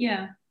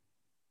 yeah,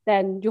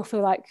 then you'll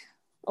feel like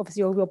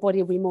obviously your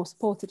body will be more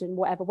supported in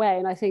whatever way.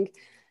 And I think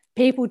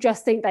people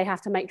just think they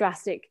have to make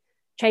drastic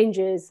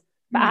changes,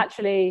 but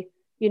actually,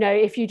 you know,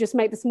 if you just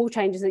make the small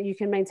changes that you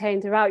can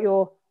maintain throughout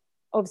your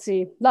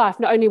obviously life,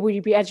 not only will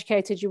you be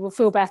educated, you will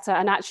feel better,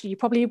 and actually you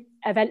probably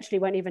eventually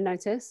won't even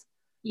notice.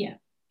 Yeah,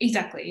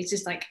 exactly. It's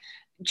just like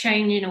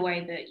change in a way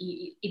that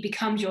it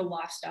becomes your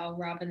lifestyle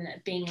rather than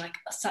it being like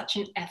such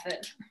an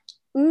effort.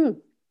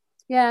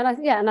 Yeah,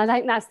 and I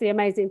think that's the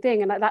amazing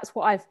thing, and that's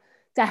what I've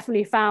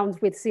definitely found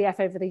with CF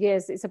over the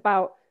years. It's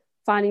about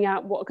finding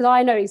out what, because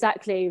I know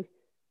exactly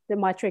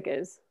my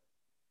triggers.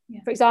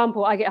 For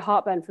example, I get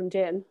heartburn from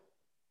gin.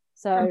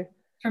 So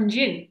from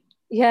gin?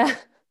 Yeah,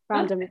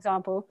 random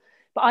example.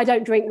 But I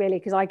don't drink really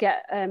because I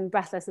get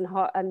breathless and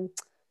hot and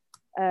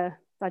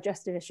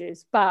digestive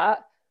issues.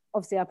 But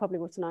obviously I probably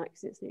will tonight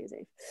because it's New Year's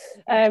Eve.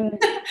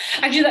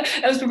 Actually,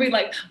 that was probably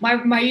like my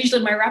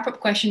wrap-up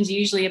questions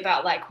usually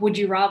about like, would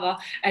you rather?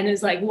 And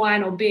it's like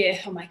wine or beer.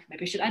 I'm like,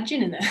 maybe I should add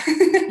gin in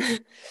there.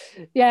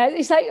 Yeah,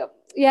 it's like,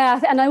 yeah.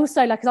 And I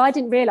also like, because I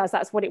didn't realize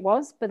that's what it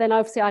was. But then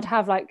obviously I'd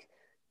have like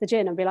the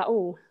gin and be like,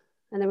 oh.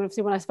 And then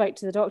obviously when I spoke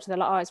to the doctor, they're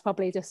like, oh, it's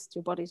probably just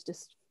your body's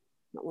just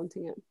not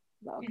wanting it.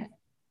 Like, okay.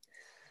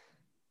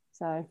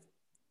 So.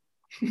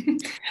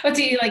 What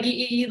do you like?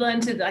 You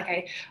learn to,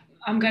 okay,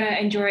 I'm going to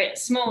enjoy it a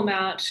small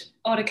amount,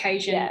 odd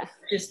occasion,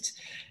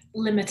 just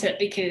limit it,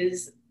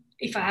 because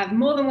if I have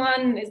more than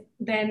one,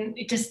 then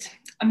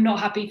I'm not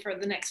happy for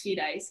the next few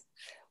days.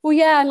 Well,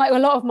 yeah, and like a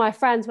lot of my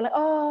friends were like,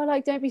 oh,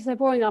 like, don't be so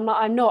boring. I'm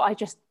like, I'm not. I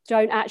just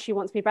don't actually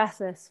want to be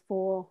breathless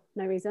for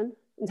no reason.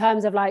 In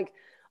terms of like,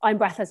 I'm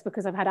breathless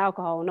because I've had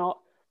alcohol, not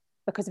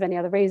because of any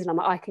other reason. I'm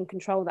like, I can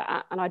control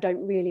that. And I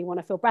don't really want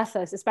to feel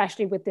breathless,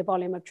 especially with the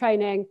volume of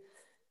training.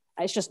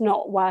 It's just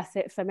not worth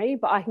it for me,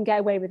 but I can get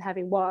away with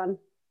having one.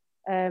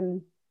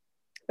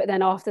 But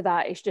then after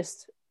that, it's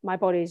just, my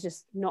body is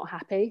just not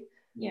happy.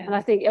 Yeah. And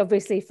I think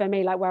obviously for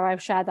me, like where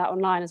I've shared that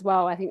online as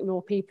well, I think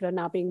more people are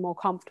now being more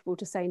comfortable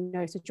to say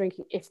no to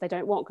drinking if they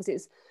don't want, because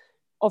it's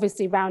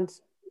obviously around,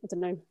 I don't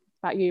know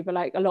about you, but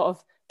like a lot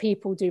of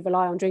people do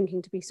rely on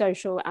drinking to be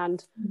social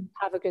and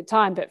have a good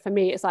time. But for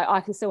me, it's like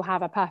I can still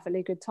have a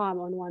perfectly good time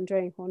on one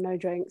drink or no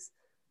drinks.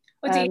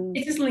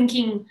 Is this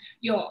linking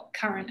your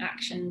current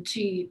action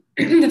to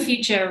the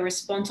future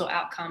response or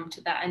outcome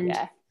to that? And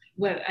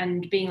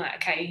and being like,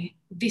 okay,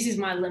 this is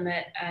my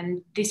limit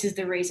and this is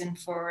the reason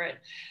for it.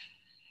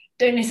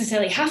 Don't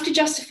necessarily have to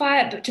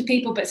justify it to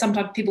people, but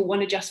sometimes people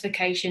want a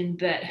justification,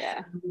 but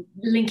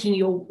linking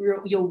your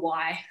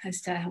why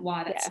as to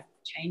why that's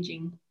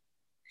changing.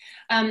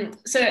 So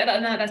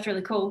that's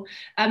really cool.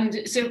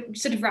 So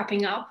sort of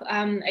wrapping up,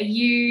 are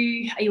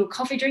you a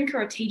coffee drinker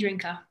or a tea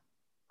drinker?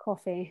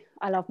 Coffee.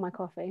 I love my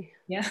coffee.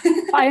 Yeah.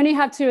 I only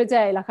have 2 a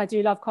day. Like I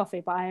do love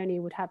coffee, but I only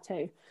would have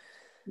 2.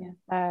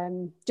 Yeah.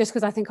 Just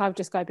because I think I would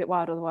just go a bit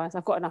wild otherwise.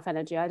 I've got enough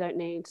energy. I don't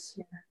need.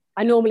 Yeah.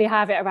 I normally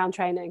have it around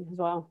training as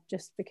well,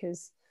 just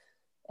because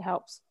it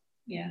helps.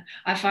 Yeah,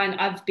 I find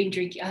I've been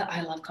drinking,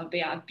 I love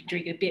coffee. I've been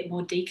drinking a bit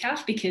more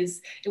decaf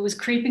because it was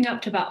creeping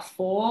up to about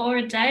 4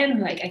 a day. And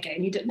I'm like, okay, I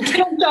need to get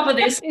on top of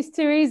this. It's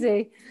too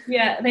easy.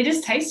 Yeah, they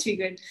just taste too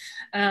good.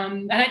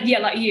 And like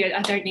you,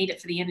 I don't need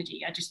it for the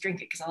energy. I just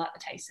drink it because I like the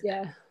taste of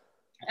it.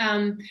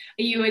 Are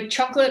you a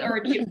chocolate or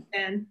a chip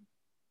fan?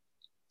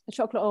 A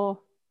chocolate or?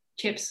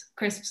 Chips,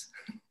 crisps.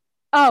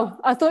 Oh,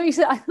 I thought you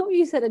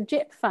said a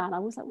Jip fan. I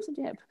was like, what's a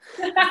Jip?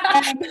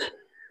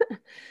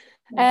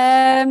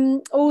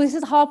 This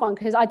is a hard one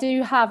because I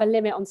do have a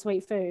limit on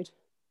sweet food.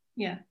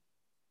 Yeah.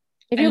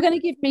 If you're going to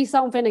give me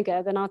salt and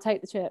vinegar, then I'll take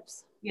the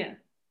chips. Yeah.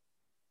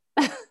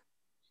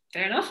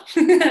 Fair enough.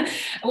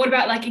 What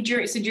about like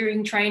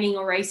during training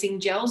or racing,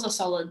 gels or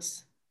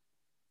solids?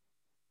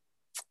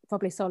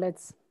 Probably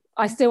solids.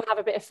 I still have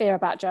a bit of fear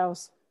about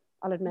gels,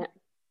 I'll admit.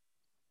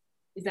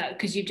 Is that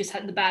because you've just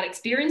had the bad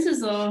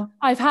experiences, or?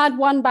 I've had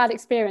one bad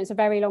experience a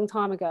very long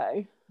time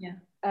ago. Yeah.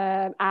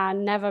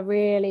 And never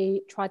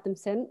really tried them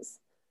since.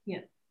 Yeah.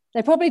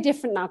 They're probably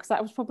different now because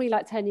that was probably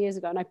like 10 years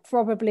ago. And I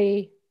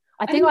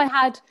think I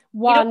had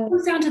one. It all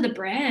comes down to the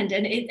brand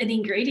and the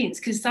ingredients,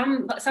 because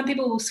some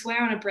people will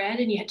swear on a brand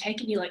and you take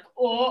it and you're like,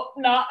 oh,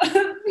 no,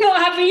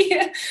 not happy.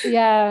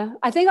 Yeah.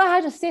 I think I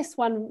had a cyst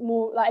one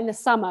more like in the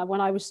summer when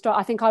I was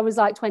I think I was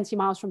like 20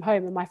 miles from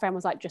home and my friend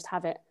was like, just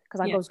have it, because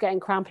I was getting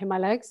cramp in my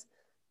legs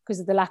because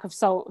of the lack of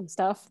salt and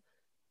stuff.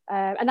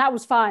 And that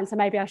was fine. So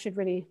maybe I should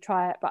really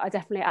try it. But I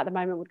definitely at the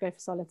moment would go for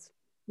solids.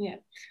 Yeah.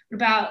 What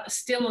about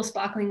still or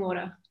sparkling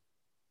water?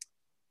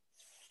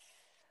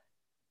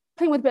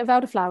 With a bit of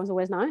elderflower is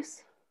always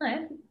nice. Oh,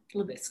 yeah. A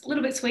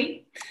little bit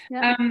sweet.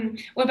 Yeah.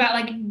 What about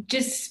like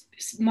just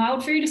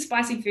mild food or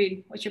spicy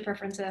food? What's your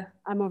preference there?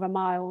 I'm more of a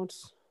mild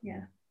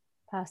Yeah.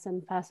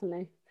 person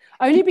personally.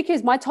 Only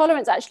because my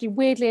tolerance actually,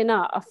 weirdly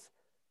enough,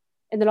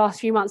 in the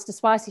last few months to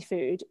spicy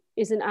food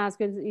isn't as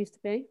good as it used to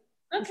be,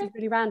 which Okay. is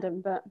really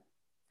random, but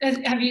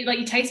Have you like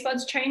your taste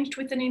buds changed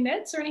with the new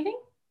meds or anything?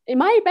 it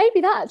might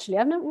maybe that actually.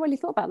 I've never really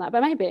thought about that,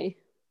 but maybe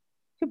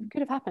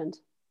could have happened.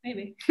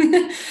 Maybe.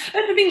 That's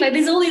the thing, like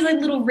there's all these like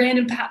little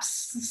random perhaps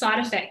side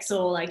effects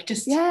or like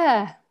just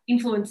Yeah.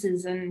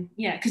 influences, and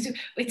yeah, because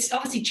it's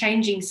obviously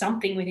changing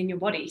something within your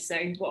body. So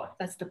what,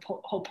 that's the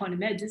whole point of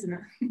meds, isn't it?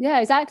 Yeah,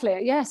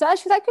 exactly. Yeah. So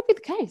actually that could be the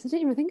case. I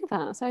didn't even think of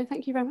that. So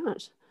thank you very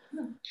much.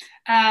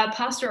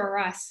 Pasta or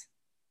rice?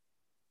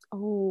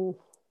 Oh,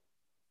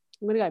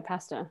 I'm gonna go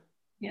pasta.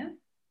 Yeah.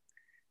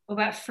 What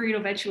about fruit or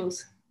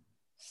vegetables?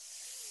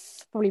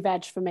 Probably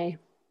veg for me.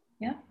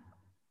 Yeah.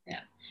 Yeah.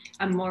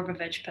 I'm more of a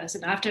veg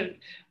person. I have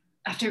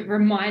to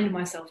remind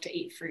myself to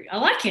eat fruit. I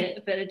like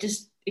it, but it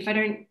just, if I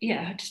don't,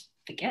 yeah, I just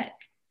forget.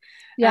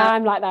 Yeah,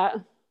 I'm like that.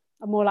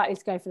 I'm more likely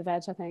to go for the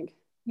veg, I think.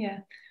 Yeah.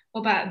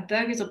 What about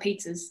burgers or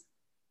pizzas?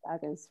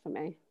 Burgers for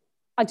me.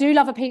 I do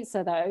love a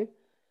pizza though.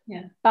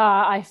 Yeah.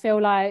 But I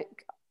feel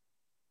like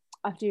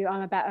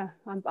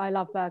I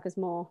love burgers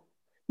more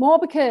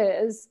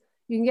because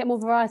you can get more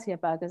variety of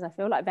burgers. I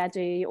feel like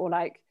veggie or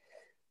like,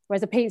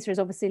 whereas a pizza is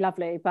obviously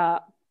lovely,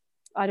 but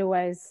I'd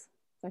always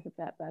go for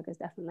burgers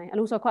definitely. And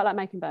also I quite like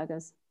making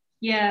burgers.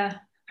 Yeah.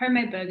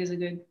 Homemade burgers are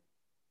good.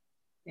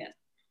 Yeah.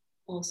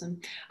 Awesome.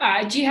 All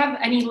right. Do you have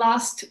any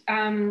last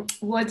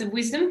words of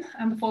wisdom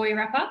before we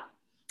wrap up?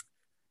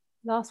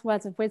 Last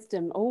words of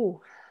wisdom.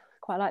 Oh,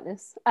 quite like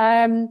this.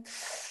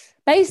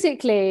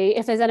 Basically,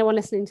 if there's anyone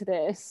listening to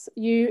this,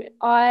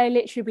 I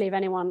literally believe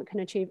anyone can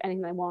achieve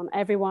anything they want.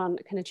 Everyone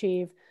can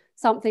achieve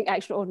something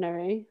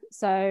extraordinary.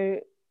 So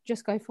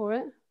just go for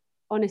it.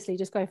 Honestly,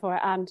 just go for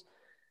it. And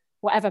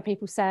whatever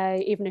people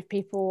say, even if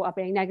people are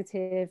being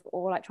negative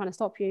or like trying to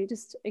stop you,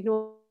 just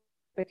ignore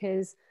it,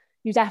 because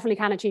you definitely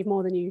can achieve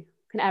more than you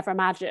can ever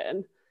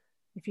imagine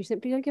if you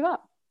simply don't give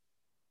up.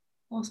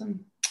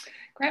 Awesome.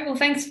 Great. Well,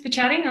 thanks for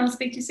chatting. I'll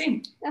speak to you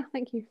soon. Yeah,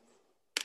 thank you.